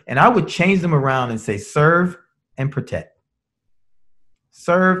serve. And I would change them around and say serve and protect.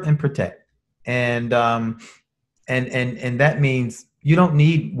 Serve and protect. And that means you don't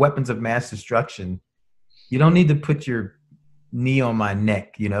need weapons of mass destruction. You don't need to put your knee on my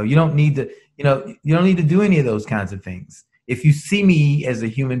neck. You don't need to, you don't need to do any of those kinds of things. If you see me as a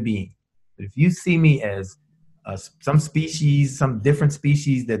human being, if you see me as some different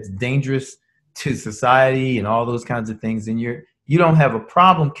species that's dangerous to society and all those kinds of things, then you don't have a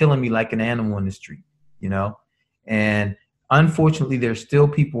problem killing me like an animal in the street, And unfortunately, there's still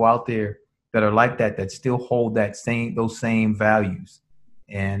people out there that are like that still hold those same values.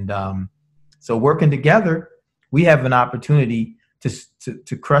 And so working together, we have an opportunity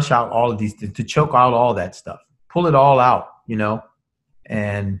to crush out all of these, to choke out all that stuff, pull it all out,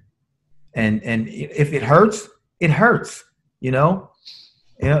 and if it hurts, it hurts,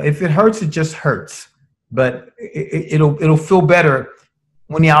 if it hurts, it just hurts, but it'll feel better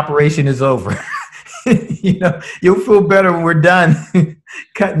when the operation is over. You'll feel better when we're done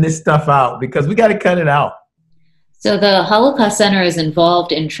cutting this stuff out, because we got to cut it out. So the Holocaust Center is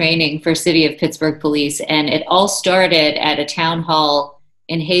involved in training for City of Pittsburgh Police, and it all started at a town hall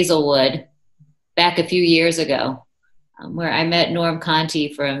in Hazelwood back a few years ago, where I met Norm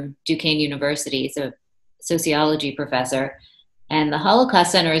Conti from Duquesne University. He's a sociology professor, and the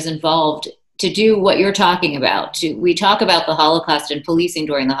Holocaust Center is involved to do what you're talking about. We talk about the Holocaust and policing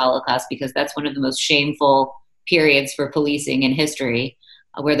during the Holocaust because that's one of the most shameful periods for policing in history,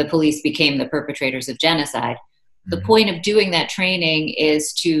 where the police became the perpetrators of genocide. The point of doing that training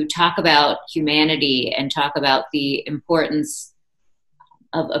is to talk about humanity and talk about the importance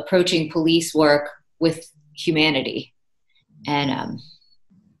of approaching police work with humanity. And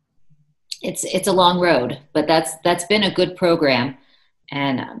it's a long road, but that's been a good program.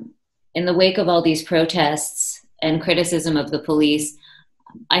 And in the wake of all these protests and criticism of the police,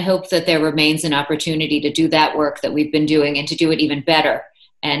 I hope that there remains an opportunity to do that work that we've been doing and to do it even better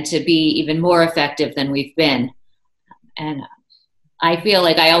and to be even more effective than we've been. And I feel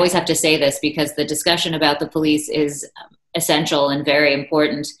like I always have to say this because the discussion about the police is essential and very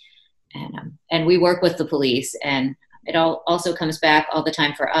important. And we work with the police, and it also comes back all the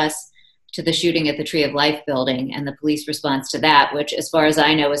time for us to the shooting at the Tree of Life building and the police response to that, which, as far as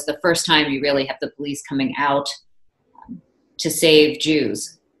I know, is the first time you really have the police coming out to save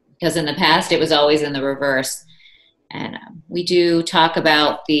Jews. Because in the past, it was always in the reverse. And we do talk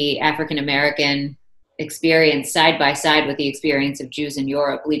about the African-American experience side by side with the experience of Jews in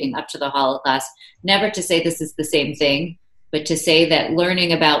Europe leading up to the Holocaust, never to say this is the same thing, but to say that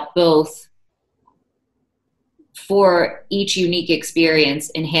learning about both for each unique experience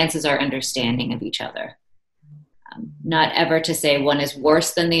enhances our understanding of each other. Not ever to say one is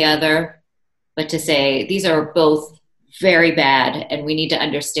worse than the other, but to say these are both very bad and we need to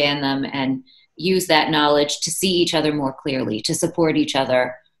understand them and use that knowledge to see each other more clearly, to support each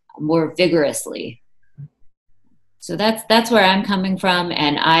other more vigorously. So that's where I'm coming from,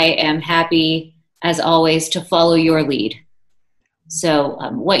 and I am happy, as always, to follow your lead. So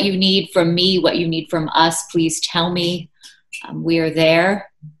what you need from me, what you need from us, please tell me. We are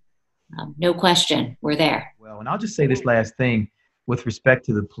there. No question, we're there. Well, and I'll just say this last thing with respect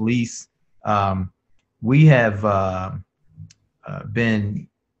to the police. We have been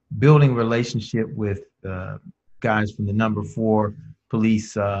building relationship with guys from the number 4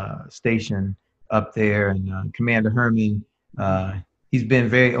 police station up there, and Commander Herman, he's been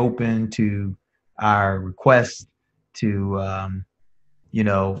very open to our requests to,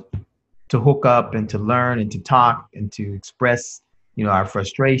 to hook up and to learn and to talk and to express, our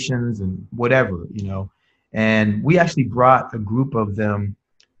frustrations and whatever, And we actually brought a group of them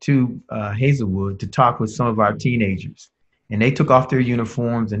to Hazelwood to talk with some of our teenagers, and they took off their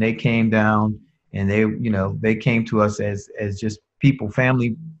uniforms and they came down and they came to us as just people,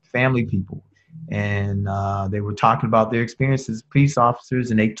 family people. And they were talking about their experiences as police officers,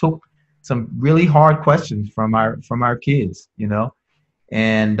 and they took some really hard questions from our kids, you know,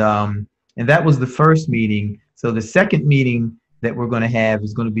 and that was the first meeting. So the second meeting that we're going to have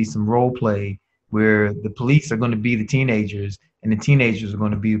is going to be some role play where the police are going to be the teenagers and the teenagers are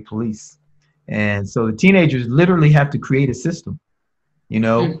going to be the police. And so the teenagers literally have to create a system, you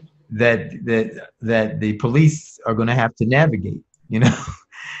know, that the police are going to have to navigate, you know.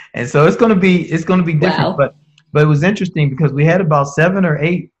 And so it's going to be different. Wow. But it was interesting because we had about seven or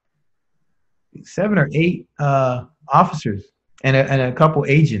eight officers and a couple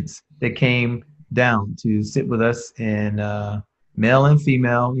agents that came down to sit with us, and male and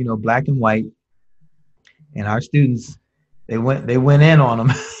female, you know, black and white. And our students, they went in on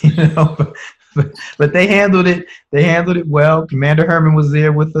them, you know, but they handled it. They handled it well. Commander Herman was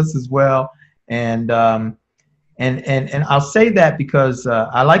there with us as well. And I'll say that because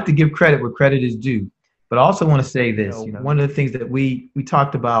I like to give credit where credit is due. But I also want to say this, you know, one of the things that we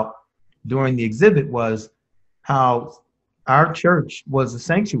talked about during the exhibit was how our church was a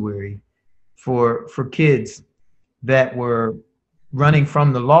sanctuary for kids that were running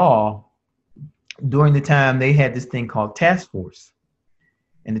from the law during the time they had this thing called task force.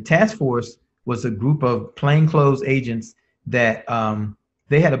 And the task force was a group of plainclothes agents that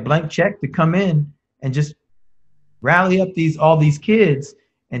they had a blank check to come in and just rally up all these kids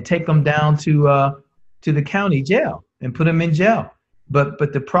and take them down to the county jail and put them in jail. But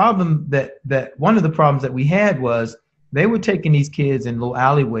the problem that one of the problems that we had was they were taking these kids in little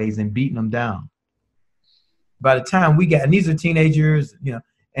alleyways and beating them down. By the time we got, and these are teenagers, you know,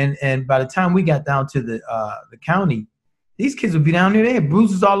 and by the time we got down to the county, these kids would be down there. They had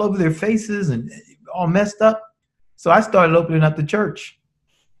bruises all over their faces and all messed up. So I started opening up the church,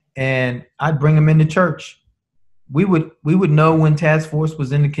 and I'd bring them into church. We would know when task force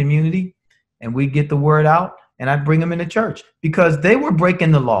was in the community, and we'd get the word out, and I'd bring them into church because they were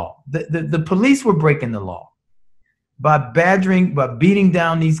breaking the law. The police were breaking the law by beating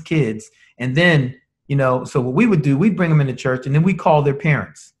down these kids. And then, you know, so what we would do, we'd bring them into church, and then we call their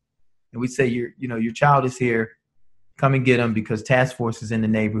parents, and we'd say, your child is here. Come and get them because task force is in the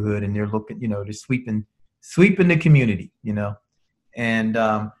neighborhood, and they're looking, you know, they're sweeping the community, you know, and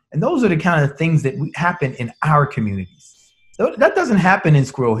those are the kind of things that happen in our communities. So that doesn't happen in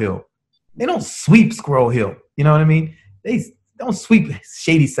Squirrel Hill. They don't sweep Squirrel Hill. You know what I mean? They don't sweep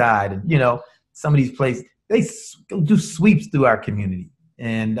Shady Side and, you know, some of these places. They do sweeps through our community,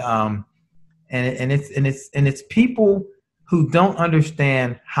 and it's people who don't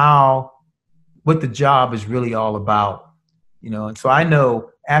understand what the job is really all about, you know. And so I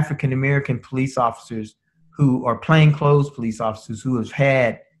know African American police officers who are plainclothes police officers who've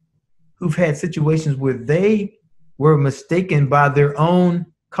had situations where they were mistaken by their own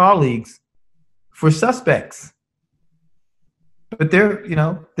colleagues for suspects, but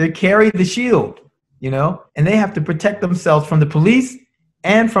they carry the shield, you know, and they have to protect themselves from the police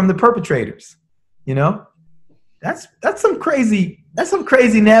and from the perpetrators, you know. That's some crazy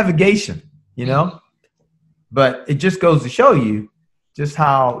navigation, you know, but it just goes to show you just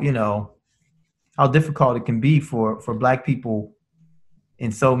how, you know, how difficult it can be for Black people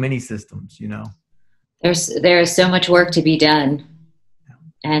in so many systems, you know. There is so much work to be done.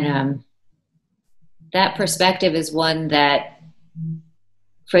 And that perspective is one that,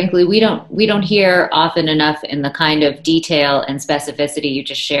 frankly, we don't hear often enough in the kind of detail and specificity you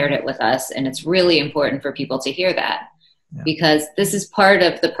just shared it with us. And it's really important for people to hear that. Yeah. Because this is part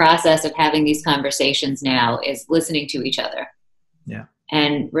of the process of having these conversations now, is listening to each other. Yeah.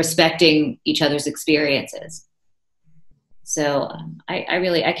 And respecting each other's experiences. So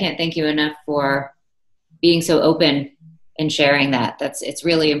I can't thank you enough for being so open and sharing that. It's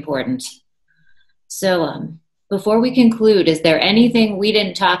really important. So before we conclude, is there anything we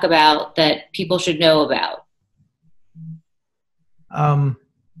didn't talk about that people should know about? I'm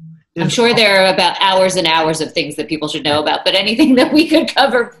sure there are about hours and hours of things that people should know about, but anything that we could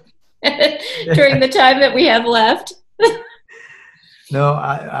cover during the time that we have left? No,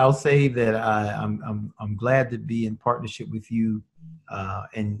 I'll say that I'm glad to be in partnership with you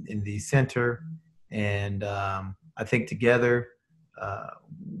in the center, and I think together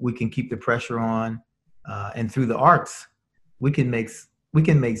we can keep the pressure on, and through the arts we can make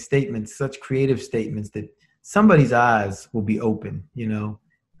statements, such creative statements that somebody's eyes will be open. You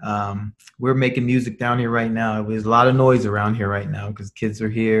know, we're making music down here right now. There's a lot of noise around here right now because kids are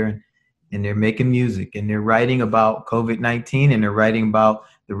here. And they're making music, and they're writing about COVID-19, and they're writing about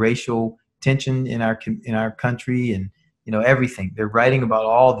the racial tension in our country, and, you know, everything. They're writing about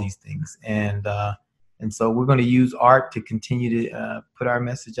all these things, and so we're going to use art to continue to put our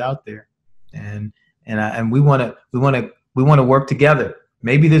message out there, and we want to work together.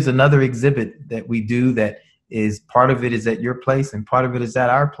 maybe there's another exhibit that we do that is part of it is at your place and part of it is at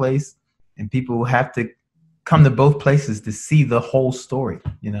our place. And people will have to come to both places to see the whole story,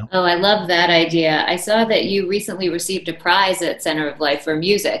 you know? Oh, I love that idea. I saw that you recently received a prize at Center of Life for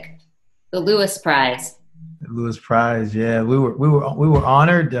music, the Lewis Prize. The Lewis Prize, yeah. We were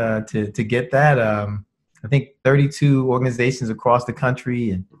honored to get that. I think 32 organizations across the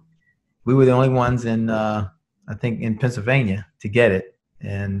country, and we were the only ones in I think in Pennsylvania to get it.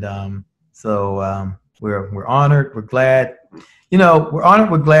 And so we're honored, we're glad. You know, we're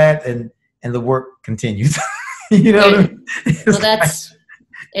honored, we're glad, and the work continues. You know what I mean? Well, that's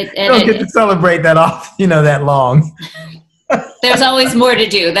it. You don't get to celebrate that off, you know, that long. There's always more to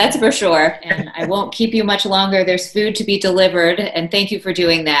do, that's for sure. And I won't keep you much longer. There's food to be delivered, and thank you for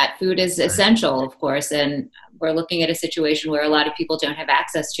doing that. Food is essential, of course, and we're looking at a situation where a lot of people don't have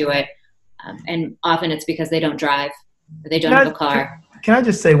access to it, and often it's because they don't drive or they don't have a car. Can I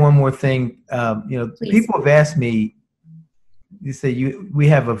just say one more thing? You know, Please. People have asked me. You say we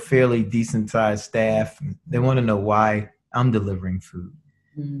have a fairly decent sized staff. And they want to know why I'm delivering food,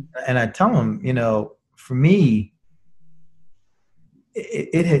 and I tell them, you know, for me,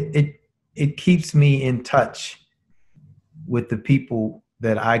 it keeps me in touch with the people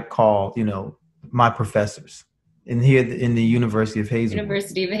that I call, you know, my professors in here in the University of Hazelwood.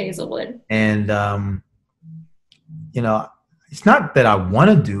 University of Hazelwood. And you know, it's not that I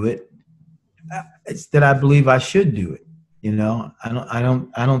want to do it; it's that I believe I should do it. You know, I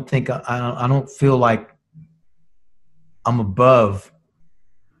don't feel like I'm above,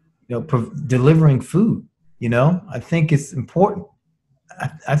 you know, delivering food. You know, I think it's important.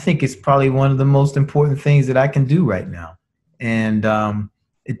 I think it's probably one of the most important things that I can do right now. And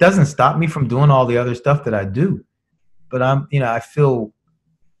it doesn't stop me from doing all the other stuff that I do. But you know, I feel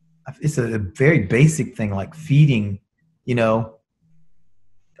it's a very basic thing like feeding, you know,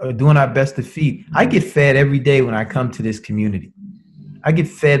 or doing our best to feed. I get fed every day when I come to this community. I get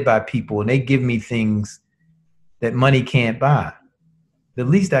fed by people and they give me things that money can't buy. The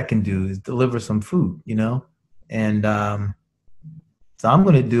least I can do is deliver some food, you know? And so I'm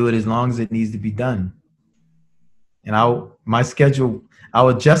going to do it as long as it needs to be done. And I'll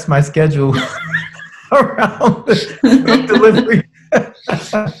adjust my schedule around the delivery.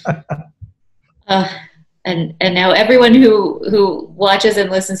 And now everyone who watches and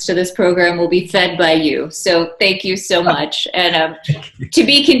listens to this program will be fed by you. So thank you so much. And to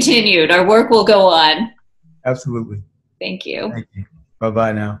be continued, our work will go on. Absolutely. Thank you. Thank you.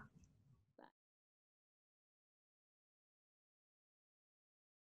 Bye-bye now.